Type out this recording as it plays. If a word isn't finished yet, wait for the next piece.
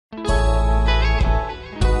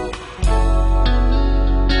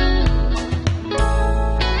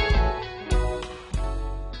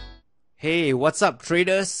Hey, what's up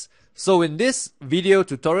traders? So in this video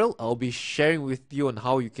tutorial, I'll be sharing with you on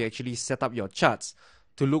how you can actually set up your charts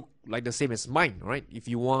to look like the same as mine, right? If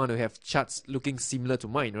you want to have charts looking similar to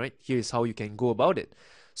mine, right? Here's how you can go about it.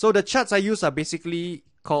 So the charts I use are basically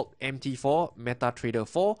called MT4, MetaTrader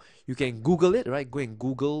 4. You can Google it, right? Go and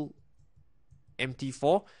Google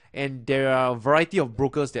MT4, and there are a variety of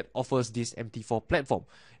brokers that offers this MT4 platform.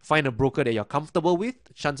 Find a broker that you're comfortable with.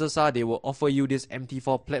 Chances are they will offer you this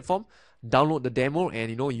MT4 platform. Download the demo,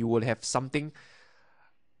 and you will have something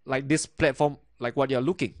like this platform, like what you're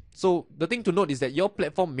looking. So the thing to note is that your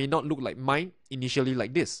platform may not look like mine initially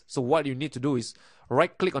like this. So what you need to do is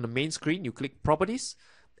right click on the main screen, you click properties,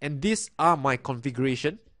 and these are my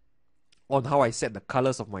configuration on how I set the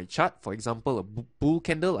colors of my chart. For example, a bull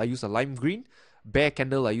candle, I use a lime green. Bear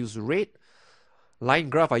candle, I use red.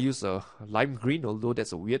 Line graph, I use a lime green, although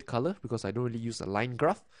that's a weird color because I don't really use a line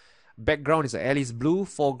graph. Background is a Alice blue.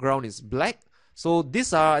 Foreground is black. So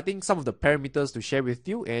these are, I think, some of the parameters to share with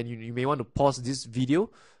you, and you may want to pause this video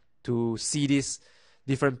to see these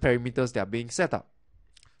different parameters that are being set up.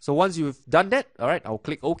 So once you've done that, alright, I'll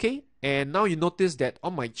click OK, and now you notice that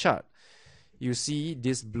on my chart, you see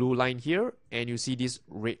this blue line here, and you see this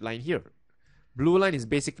red line here. Blue line is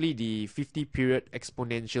basically the 50 period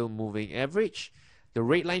exponential moving average. The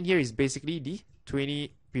red line here is basically the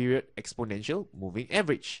 20 period exponential moving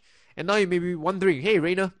average. And now you may be wondering, hey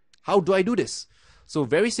Rainer, how do I do this? So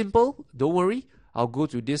very simple, don't worry. I'll go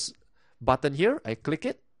to this button here, I click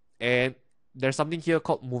it, and there's something here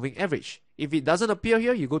called moving average. If it doesn't appear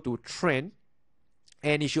here, you go to trend,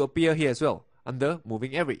 and it should appear here as well under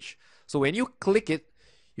moving average. So when you click it,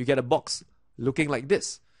 you get a box looking like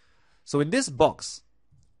this. So in this box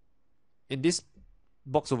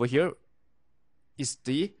over here is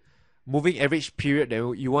the moving average period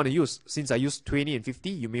that you want to use. Since I use 20 and 50,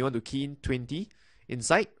 you may want to key in 20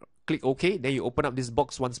 inside, click OK, then you open up this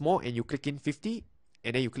box once more and you click in 50,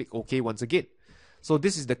 and then you click OK once again. So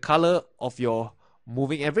this is the color of your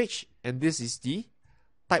moving average, and this is the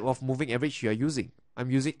type of moving average you are using. I'm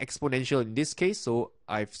using exponential in this case, so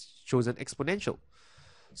I've chosen exponential.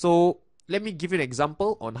 So let me give you an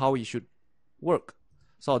example on how it should work.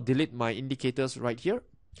 So I'll delete my indicators right here.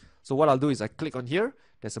 So what I'll do is I click on here.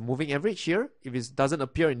 There's a moving average here. If it doesn't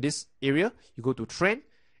appear in this area, you go to trend,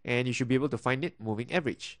 and you should be able to find it, moving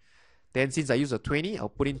average. Then since I use a 20, I'll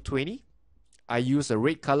put in 20. I use a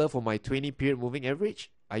red color for my 20 period moving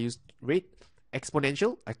average. I use red.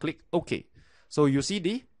 Exponential, I click OK. So you see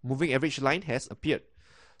the moving average line has appeared.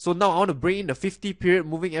 So now I want to bring in the 50 period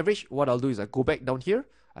moving average. What I'll do is I go back down here.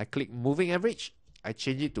 I click moving average. I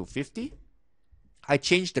change it to 50. I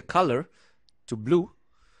change the color to blue.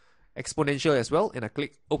 Exponential as well, and I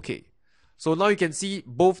click OK. So now you can see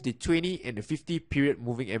both the 20 and the 50 period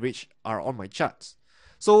moving average are on my charts.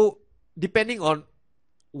 So depending on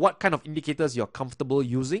what kind of indicators you're comfortable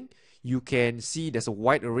using, you can see there's a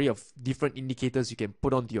wide array of different indicators you can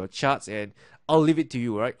put onto your charts, and I'll leave it to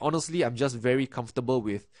you, right? Honestly, I'm just very comfortable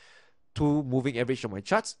with 2 moving average on my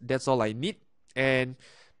charts. That's all I need, and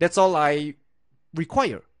that's all I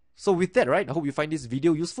require. So with that, right, I hope you find this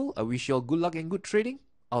video useful. I wish you all good luck and good trading.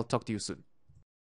 I'll talk to you soon.